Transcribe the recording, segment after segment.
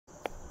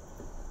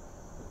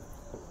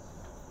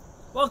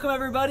Welcome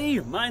everybody,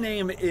 my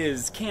name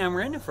is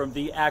Cameron from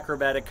the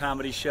acrobatic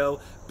comedy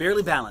show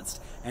Barely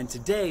Balanced, and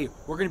today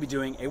we're going to be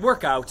doing a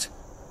workout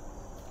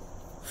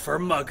for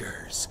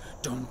muggers.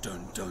 Dun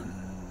dun dun.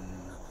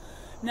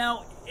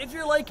 Now, if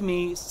you're like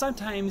me,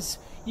 sometimes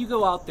you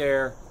go out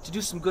there to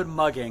do some good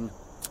mugging,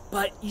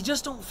 but you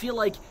just don't feel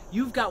like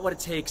you've got what it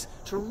takes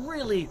to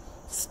really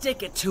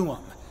stick it to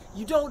them.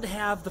 You don't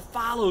have the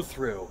follow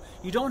through.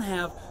 You don't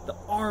have the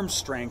arm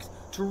strength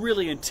to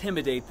really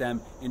intimidate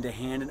them into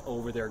handing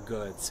over their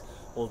goods.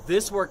 Well,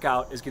 this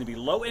workout is going to be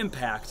low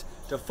impact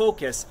to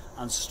focus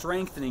on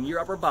strengthening your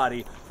upper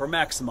body for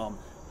maximum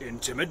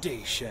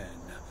intimidation.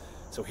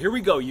 So here we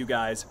go, you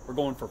guys. We're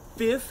going for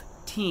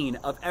 15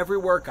 of every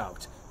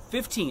workout.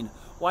 15.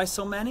 Why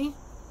so many?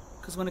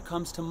 Because when it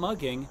comes to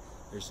mugging,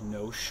 there's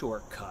no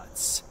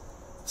shortcuts.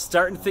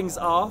 Starting things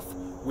off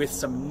with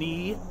some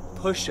knee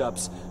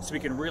push-ups so we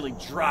can really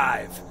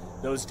drive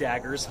those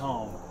daggers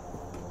home.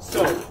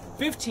 So,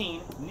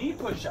 15 knee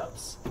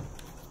push-ups.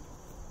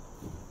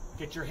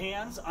 Get your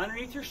hands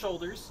underneath your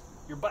shoulders,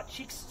 your butt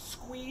cheeks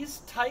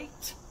squeezed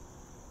tight,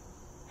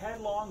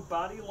 head long,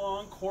 body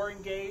long, core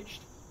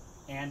engaged,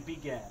 and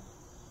begin.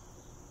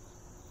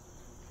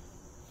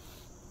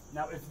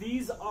 Now, if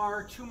these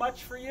are too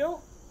much for you,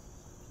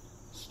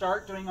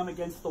 start doing them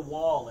against the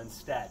wall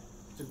instead.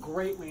 It's a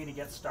great way to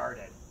get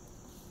started.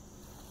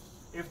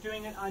 If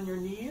doing it on your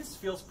knees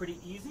feels pretty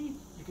easy,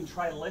 you can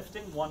try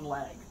lifting one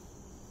leg.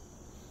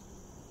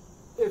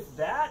 If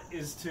that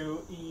is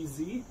too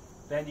easy,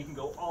 then you can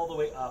go all the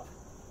way up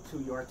to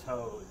your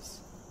toes.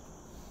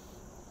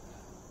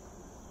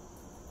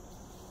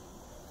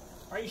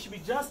 All right, you should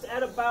be just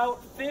at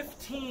about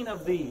 15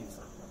 of these.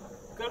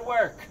 Good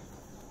work.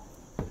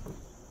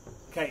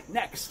 Okay,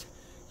 next,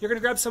 you're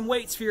gonna grab some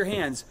weights for your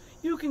hands.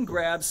 You can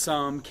grab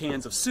some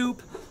cans of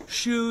soup,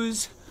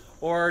 shoes,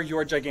 or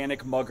your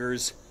gigantic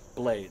mugger's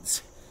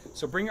blades.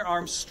 So bring your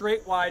arms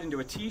straight wide into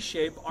a T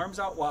shape, arms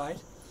out wide,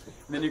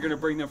 and then you're gonna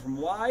bring them from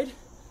wide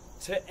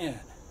to in.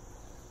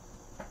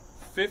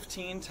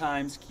 15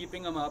 times,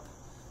 keeping them up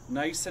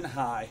nice and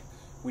high.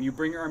 When you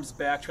bring your arms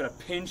back, try to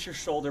pinch your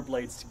shoulder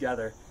blades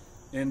together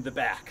in the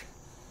back.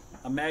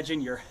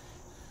 Imagine you're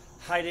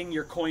hiding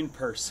your coin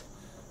purse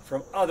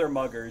from other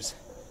muggers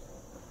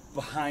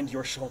behind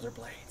your shoulder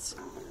blades.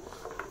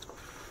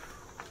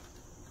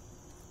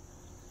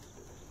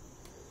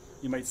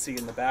 You might see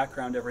in the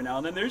background every now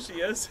and then, there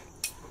she is,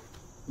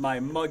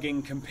 my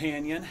mugging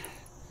companion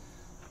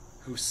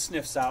who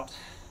sniffs out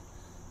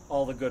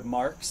all the good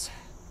marks.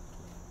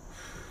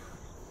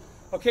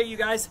 Okay, you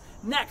guys,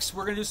 next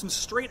we're gonna do some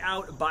straight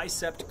out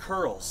bicep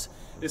curls.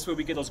 This way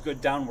we get those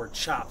good downward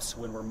chops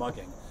when we're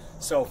mugging.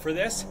 So for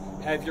this,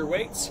 have your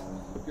weights,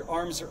 your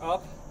arms are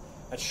up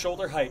at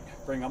shoulder height.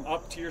 Bring them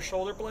up to your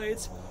shoulder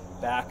blades,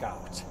 back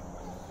out.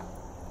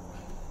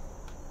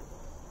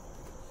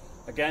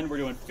 Again, we're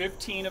doing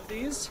 15 of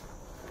these.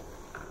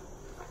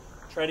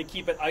 Try to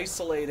keep it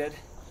isolated.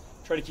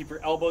 Try to keep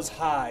your elbows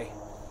high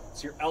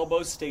so your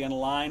elbows stay in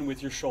line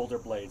with your shoulder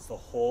blades the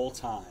whole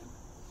time.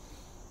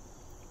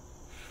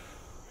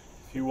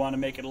 If you want to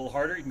make it a little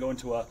harder, you can go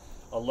into a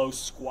low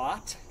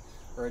squat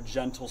or a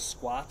gentle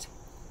squat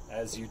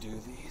as you do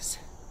these.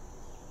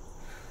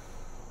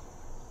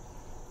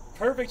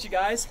 Perfect, you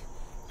guys.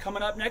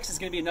 Coming up next is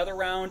going to be another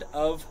round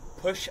of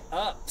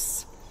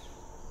push-ups.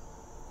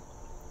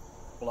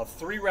 We'll have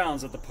 3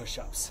 rounds of the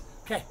push-ups.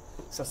 Okay,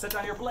 so set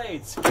down your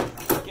blades.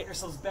 Get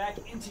yourselves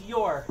back into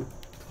your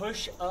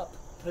push-up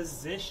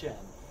position.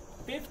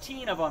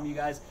 15 of them, you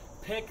guys.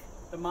 Pick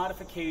the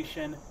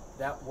modification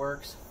that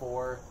works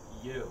for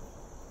you.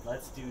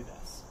 Let's do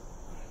this.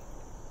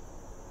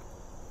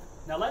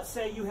 Now let's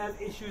say you have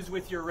issues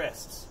with your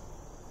wrists,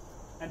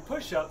 and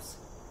push-ups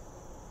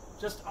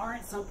just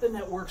aren't something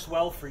that works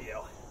well for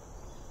you.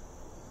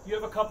 You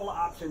have a couple of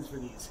options for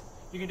these.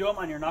 You can do them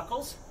on your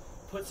knuckles.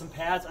 Put some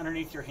pads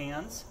underneath your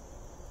hands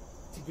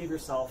to give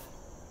yourself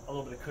a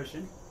little bit of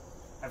cushion.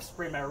 I've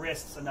sprained my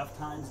wrists enough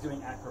times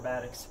doing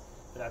acrobatics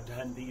that I've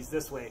done these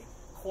this way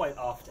quite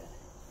often.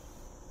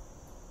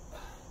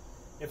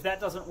 If that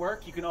doesn't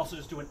work, you can also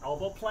just do an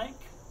elbow plank,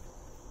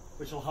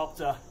 which will help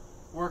to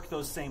work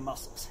those same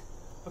muscles.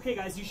 Okay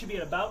guys, you should be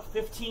at about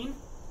 15.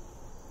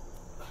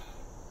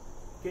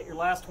 Get your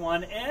last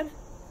one in.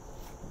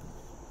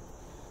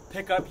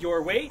 Pick up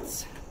your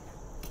weights.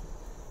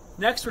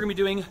 Next, we're gonna be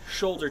doing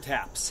shoulder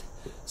taps.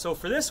 So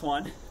for this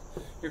one,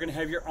 you're gonna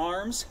have your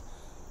arms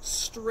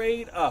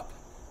straight up,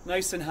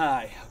 nice and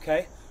high,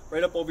 okay?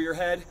 Right up over your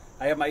head.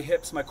 I have my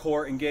hips, my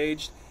core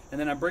engaged,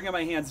 and then I'm bringing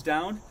my hands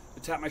down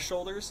to tap my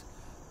shoulders,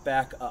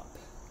 back up.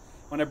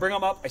 When I bring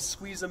them up, I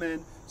squeeze them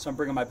in, so I'm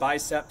bringing my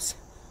biceps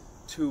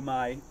to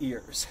my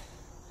ears.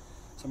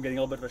 So I'm getting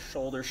a little bit of a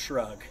shoulder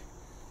shrug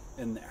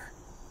in there.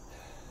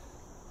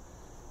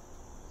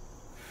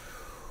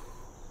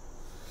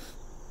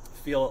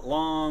 Feel it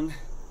long.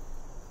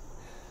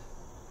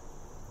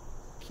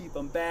 Keep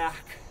them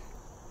back.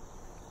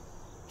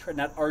 Try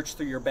not to arch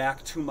through your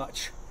back too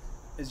much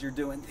as you're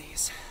doing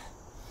these.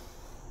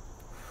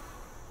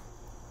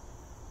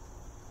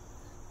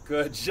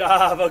 Good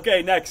job.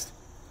 Okay, next.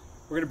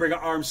 We're gonna bring our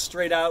arms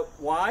straight out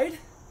wide,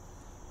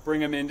 bring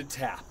them into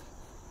tap.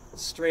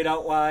 Straight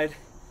out wide,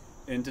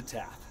 into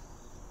tap.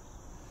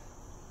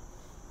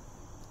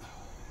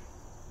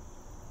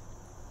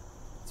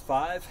 It's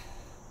 5.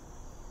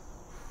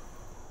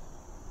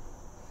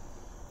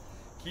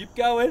 Keep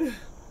going.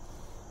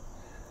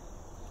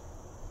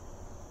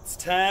 It's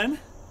 10.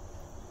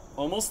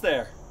 Almost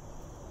there.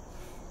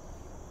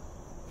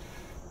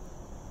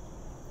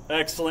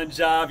 Excellent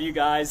job, you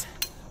guys.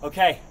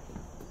 Okay.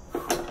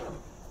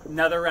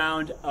 Another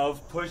round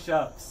of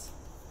push-ups.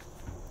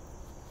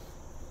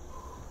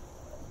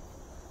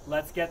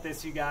 Let's get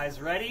this, you guys.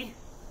 Ready?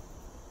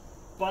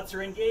 Butts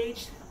are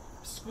engaged.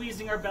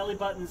 Squeezing our belly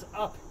buttons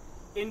up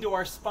into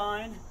our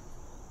spine.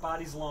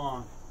 Body's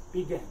long.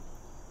 Begin.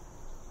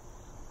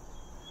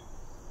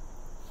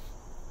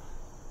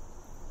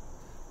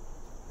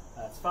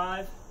 That's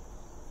 5.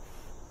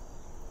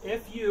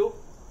 If you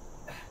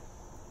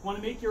want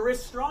to make your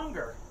wrist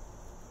stronger,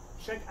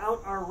 check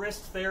out our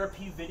wrist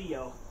therapy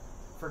video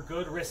for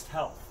good wrist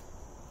health.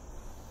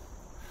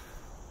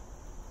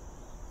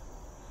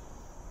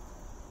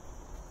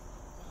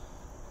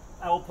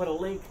 I will put a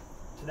link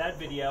to that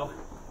video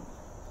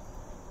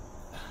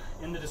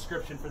in the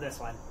description for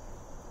this one.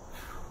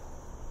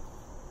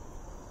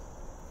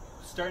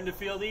 Starting to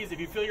feel these. If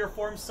you feel your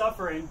form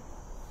suffering,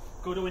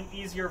 go to an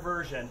easier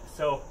version.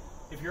 So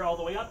if you're all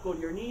the way up, go to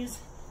your knees.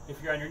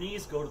 If you're on your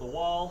knees, go to the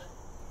wall.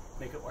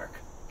 Make it work.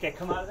 Okay,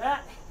 come out of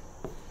that.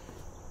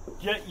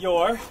 Get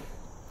your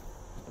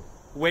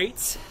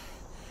weights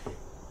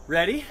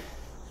ready.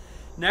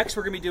 Next,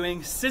 we're going to be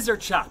doing scissor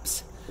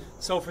chops.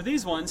 So for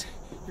these ones,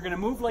 you're going to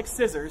move like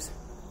scissors,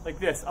 like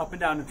this, up and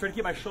down. I'm trying to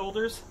keep my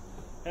shoulders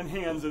and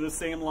hands in the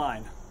same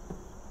line.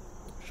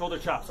 Shoulder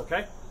chops,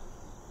 okay?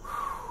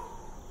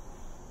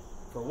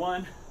 For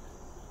 1,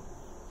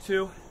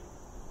 2,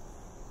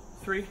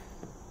 3,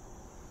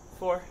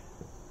 4,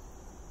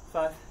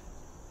 5,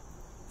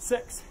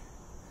 6,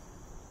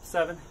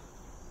 7,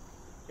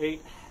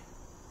 8,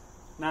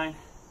 9,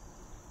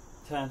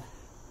 10,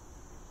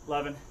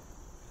 11,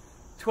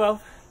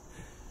 12,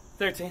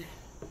 13,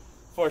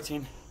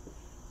 14,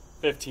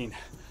 15.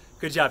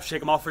 Good job.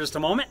 Shake them off for just a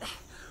moment.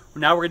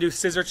 Now we're going to do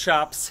scissor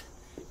chops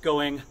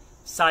going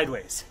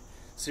sideways.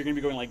 So you're going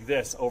to be going like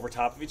this over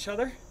top of each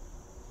other,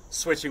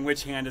 switching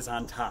which hand is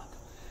on top.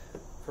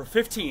 For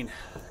 15,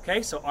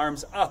 okay, so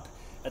arms up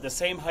at the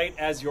same height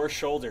as your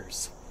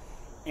shoulders.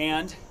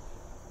 And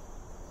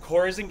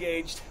core is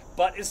engaged,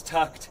 butt is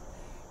tucked,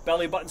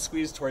 belly button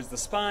squeezed towards the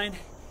spine,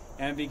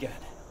 and begin.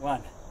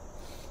 1,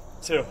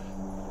 2,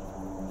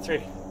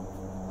 3,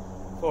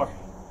 4,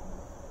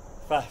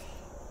 5.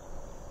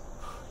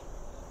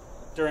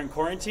 During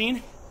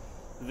quarantine,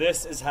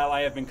 this is how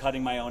I have been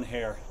cutting my own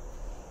hair.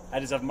 I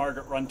just have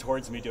Margaret run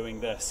towards me doing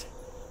this.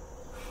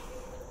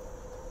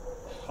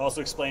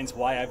 Also explains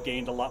why I've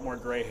gained a lot more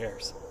gray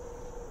hairs.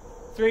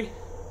 3,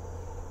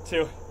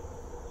 2,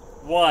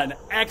 1.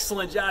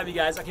 Excellent job, you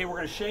guys. Okay, we're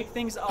gonna shake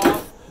things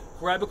off,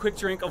 grab a quick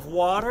drink of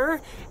water,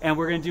 and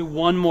we're gonna do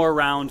one more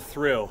round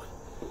through.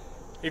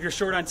 If you're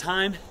short on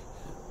time,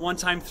 one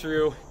time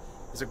through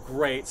is a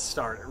great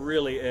start. It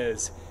really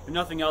is. If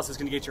nothing else, it's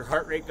gonna get your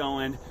heart rate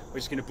going,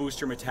 which is gonna boost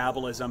your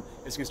metabolism.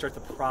 It's gonna start the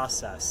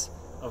process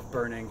of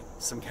burning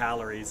some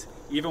calories.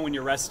 Even when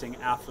you're resting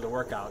after the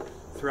workout,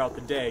 throughout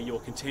the day, you'll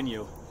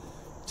continue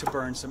to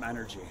burn some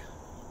energy.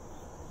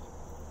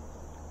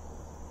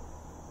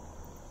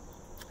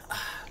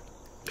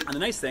 And the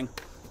nice thing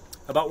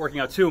about working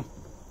out too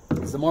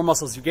is the more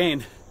muscles you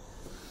gain,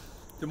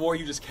 the more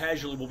you just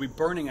casually will be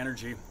burning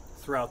energy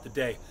throughout the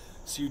day.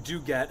 So you do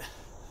get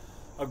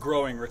a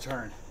growing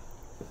return.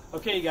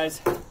 Okay, you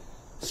guys,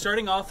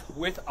 starting off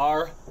with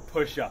our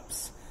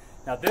push-ups.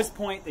 Now at this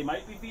point, they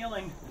might be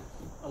feeling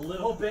a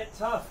little bit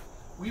tough.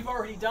 We've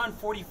already done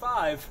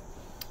 45,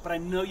 but I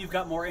know you've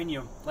got more in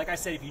you. Like I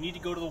said, if you need to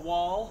go to the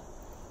wall,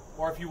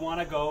 or if you want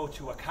to go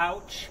to a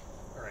couch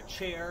or a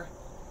chair,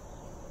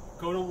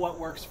 go to what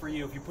works for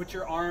you. If you put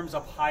your arms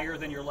up higher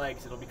than your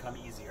legs, it'll become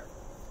easier.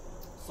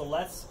 So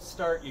let's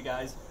start, you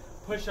guys.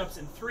 Push-ups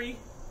in 3,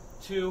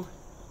 2,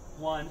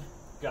 1,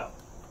 go.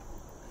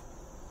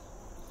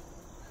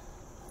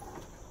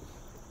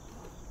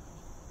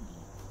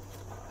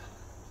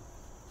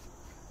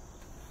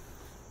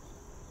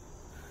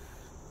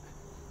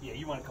 Yeah,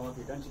 you want to come up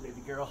here, don't you,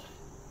 baby girl?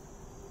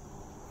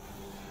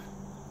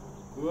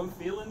 Ooh, I'm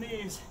feeling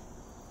these.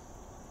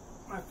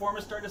 My form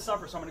is starting to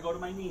suffer, so I'm going to go to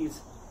my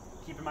knees.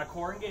 Keeping my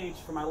core engaged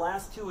for my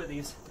last 2 of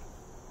these.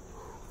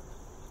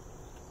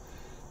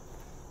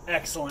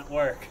 Excellent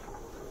work.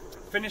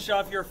 Finish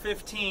off your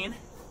 15,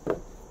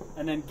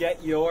 and then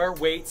get your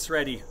weights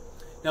ready.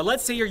 Now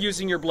let's say you're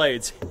using your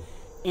blades,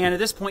 and at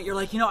this point you're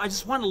like, you know, I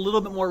just want a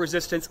little bit more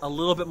resistance, a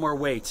little bit more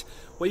weight.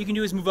 What you can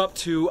do is move up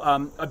to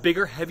a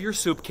bigger, heavier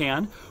soup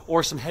can,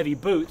 or some heavy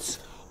boots,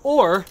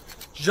 or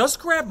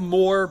just grab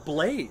more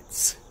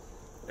blades.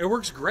 It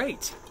works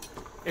great.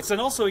 It's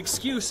an also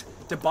excuse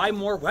to buy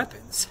more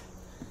weapons.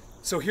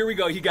 So here we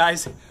go, you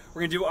guys.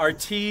 We're gonna do our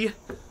T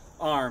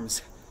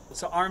arms.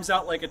 So arms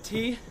out like a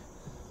T,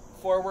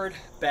 forward,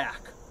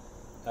 back.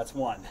 That's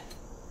 1,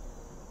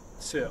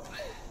 2,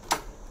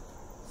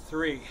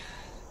 3,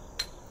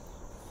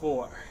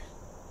 4,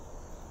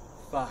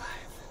 5,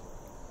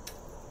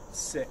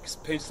 6.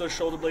 Pinch those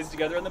shoulder blades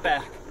together in the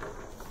back.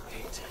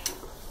 8,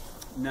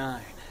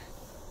 9,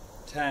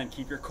 10.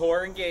 Keep your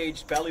core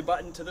engaged, belly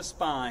button to the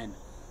spine.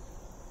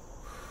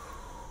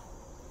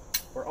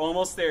 We're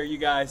almost there, you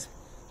guys.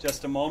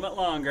 Just a moment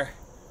longer.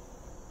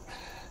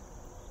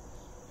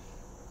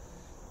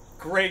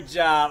 Great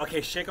job.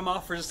 Okay, shake them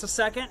off for just a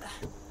second.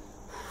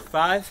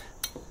 5,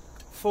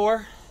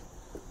 4,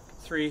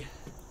 3,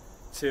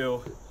 2,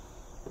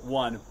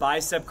 1.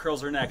 Bicep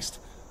curls are next.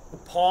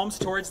 Palms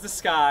towards the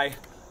sky,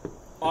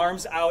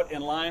 arms out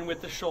in line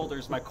with the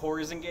shoulders. My core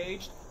is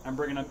engaged. I'm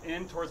bringing them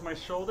in towards my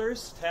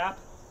shoulders, tap,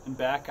 and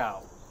back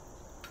out.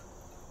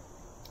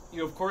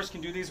 You, of course, can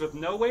do these with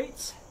no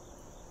weights,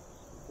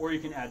 or you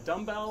can add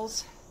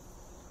dumbbells.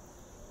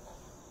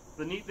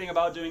 The neat thing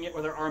about doing it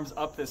with our arms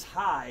up this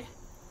high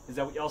is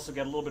that we also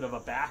get a little bit of a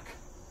back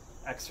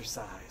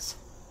exercise,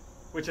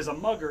 which as a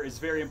mugger is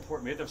very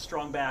important. We have to have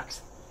strong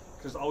backs.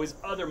 There's always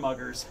other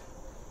muggers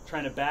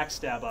trying to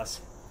backstab us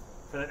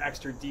for that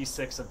extra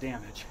D6 of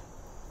damage.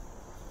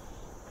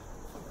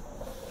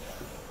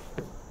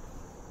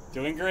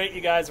 Doing great,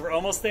 you guys. We're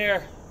almost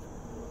there.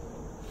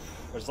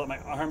 I just let my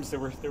arms, they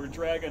were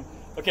dragging.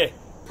 Okay,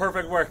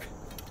 perfect work.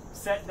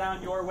 Set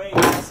down your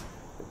weights.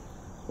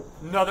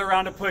 Another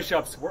round of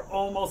push-ups. We're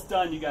almost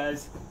done, you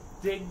guys.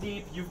 Dig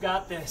deep. You've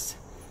got this.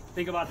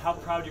 Think about how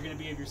proud you're going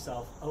to be of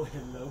yourself. Oh,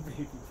 hello,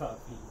 baby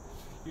puppy.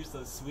 You're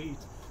so sweet.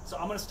 So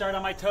I'm going to start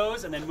on my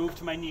toes and then move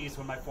to my knees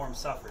when my form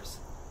suffers.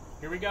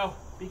 Here we go.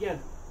 Begin.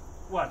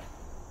 1,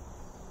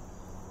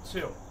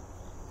 2,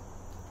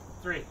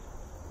 3,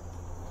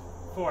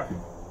 4,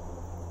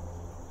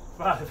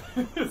 5,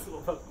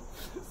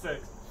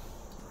 6,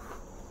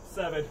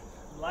 7.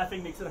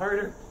 Laughing makes it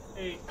harder.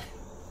 8,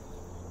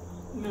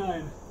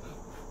 9,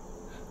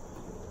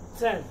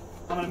 10.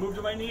 I'm going to move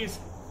to my knees.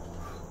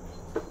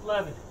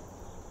 11,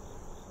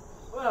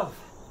 12,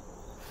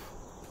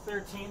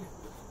 13.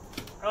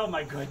 Oh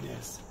my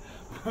goodness.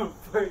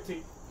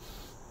 14,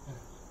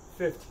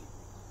 15.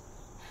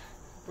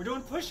 We're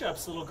doing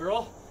push-ups, little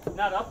girl,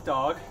 not up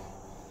dog.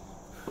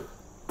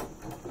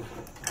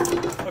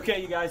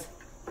 Okay, you guys,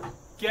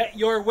 get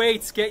your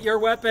weights, get your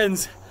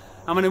weapons.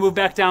 I'm gonna move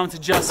back down to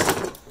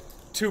just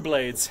 2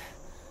 blades.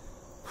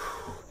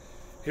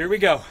 Here we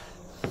go.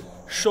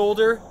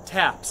 Shoulder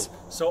taps.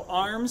 So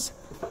arms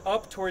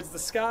up towards the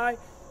sky,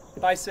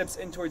 biceps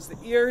in towards the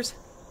ears,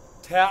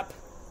 tap,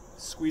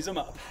 squeeze them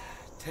up,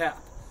 tap,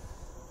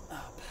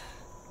 up.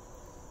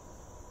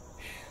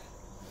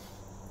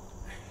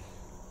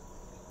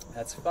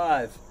 That's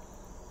 5.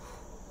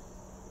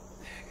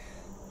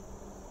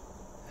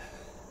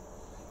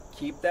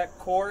 Keep that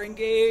core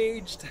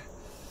engaged.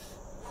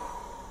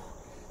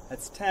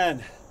 That's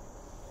 10.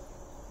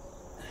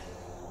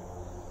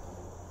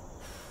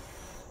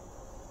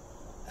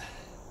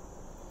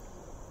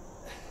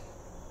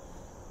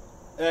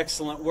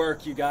 Excellent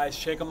work, you guys.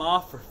 Shake them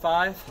off for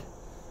 5,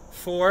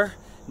 4.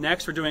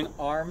 Next, we're doing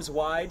arms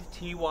wide,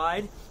 T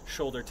wide,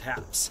 shoulder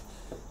taps.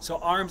 So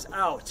arms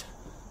out,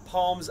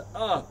 palms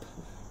up.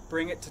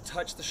 Bring it to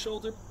touch the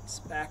shoulder,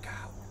 back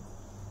out.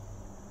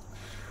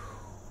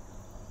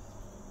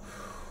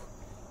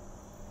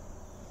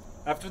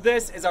 After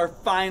this is our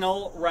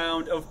final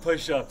round of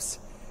push-ups.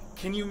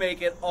 Can you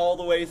make it all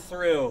the way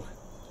through?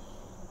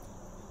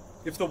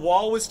 If the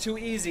wall was too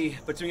easy,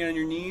 but doing it on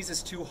your knees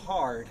is too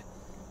hard,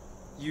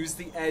 use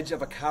the edge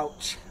of a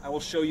couch. I will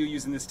show you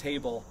using this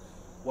table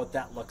what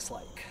that looks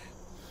like.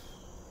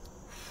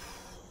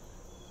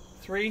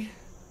 3,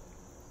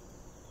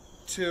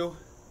 2,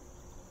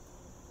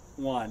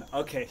 1.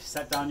 Okay,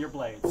 set down your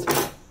blades.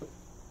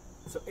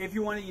 So if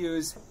you want to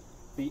use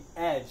the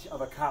edge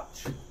of a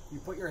couch, you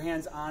put your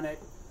hands on it,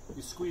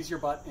 you squeeze your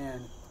butt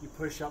in, you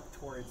push up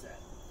towards it.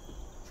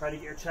 Try to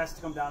get your chest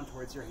to come down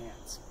towards your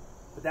hands.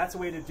 But that's a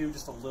way to do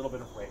just a little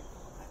bit of weight.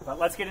 But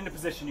let's get into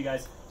position, you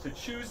guys. So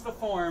choose the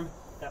form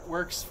that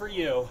works for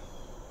you.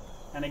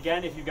 And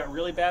again, if you've got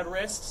really bad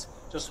wrists,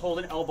 just hold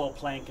an elbow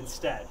plank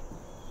instead.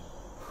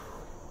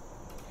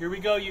 Here we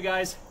go, you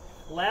guys.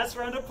 Last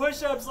round of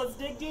push-ups. Let's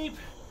dig deep.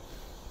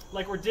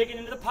 Like we're digging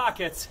into the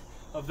pockets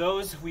of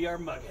those we are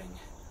mugging.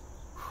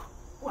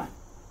 1,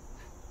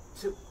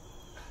 2,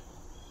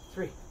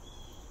 3,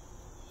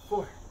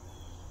 4,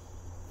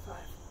 5,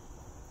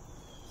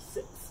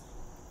 6,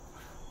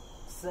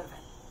 7,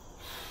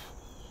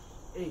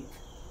 8,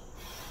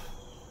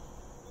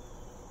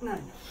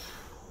 9,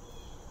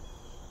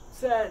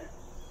 10.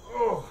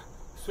 Oh,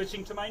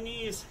 switching to my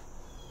knees.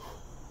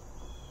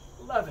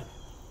 11,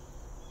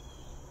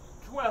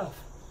 12.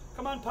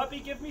 Come on, puppy,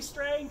 give me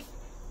strength.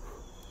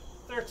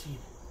 13,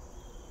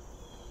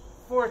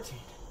 14,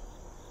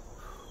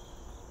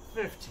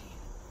 15.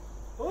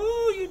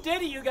 Ooh, you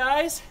did it, you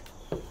guys.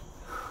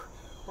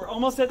 We're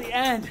almost at the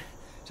end.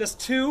 Just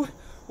 2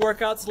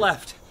 workouts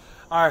left.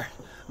 Our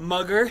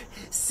mugger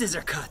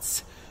scissor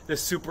cuts. The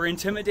super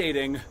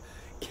intimidating,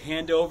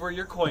 hand over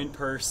your coin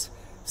purse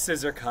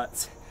scissor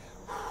cuts.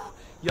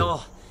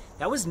 Y'all,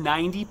 That was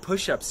 90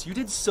 push-ups. You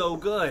did so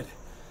good.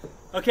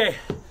 Okay,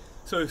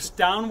 so it's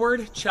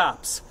downward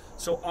chops.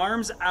 So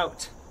arms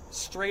out,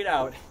 straight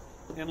out,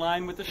 in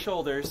line with the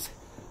shoulders.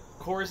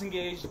 Core is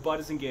engaged,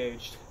 butt is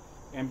engaged.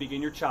 And begin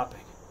your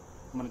chopping.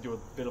 I'm gonna do a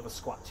bit of a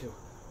squat too.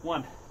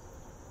 1,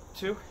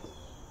 2,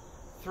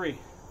 3,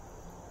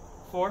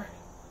 4,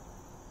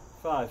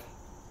 5,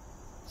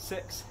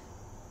 6,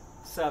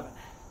 7,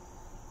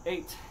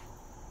 8,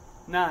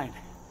 9,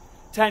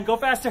 10. Go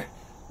faster.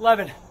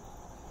 11,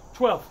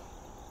 12,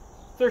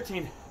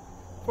 13,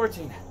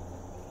 14,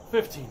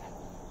 15.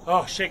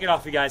 Oh, shake it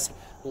off, you guys.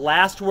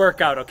 Last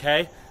workout,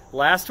 okay?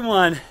 Last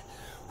one.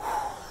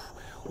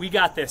 We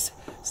got this.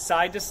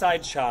 Side to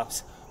side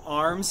chops.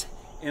 Arms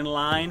in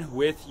line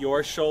with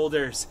your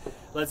shoulders.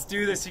 Let's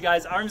do this, you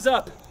guys. Arms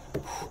up.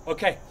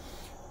 Okay,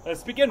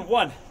 let's begin.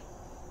 1,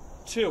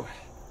 2,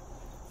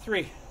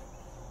 3,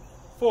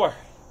 4,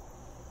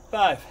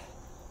 5,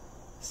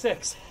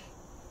 6,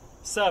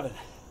 7,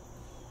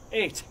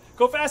 8.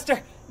 Go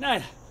faster.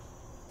 9,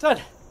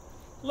 10,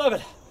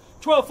 11,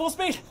 12. Full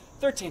speed.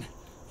 13,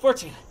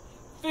 14,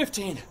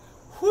 15.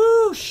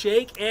 Whoo,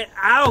 shake it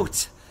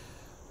out.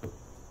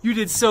 You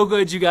did so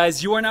good, you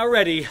guys. You are now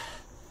ready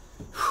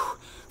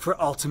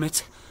for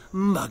ultimate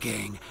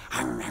mugging.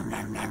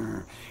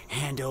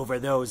 Hand over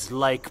those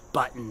like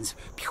buttons.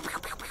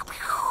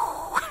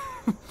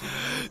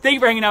 Thank you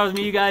for hanging out with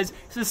me, you guys.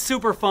 This is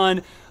super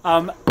fun.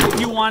 If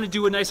you want to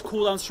do a nice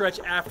cool down stretch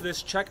after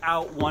this, check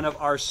out one of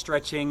our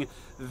stretching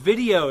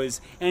videos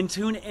and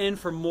tune in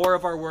for more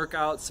of our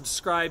workouts.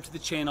 Subscribe to the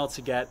channel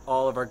to get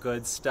all of our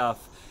good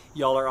stuff.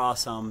 Y'all are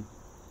awesome.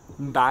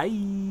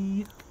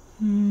 Bye.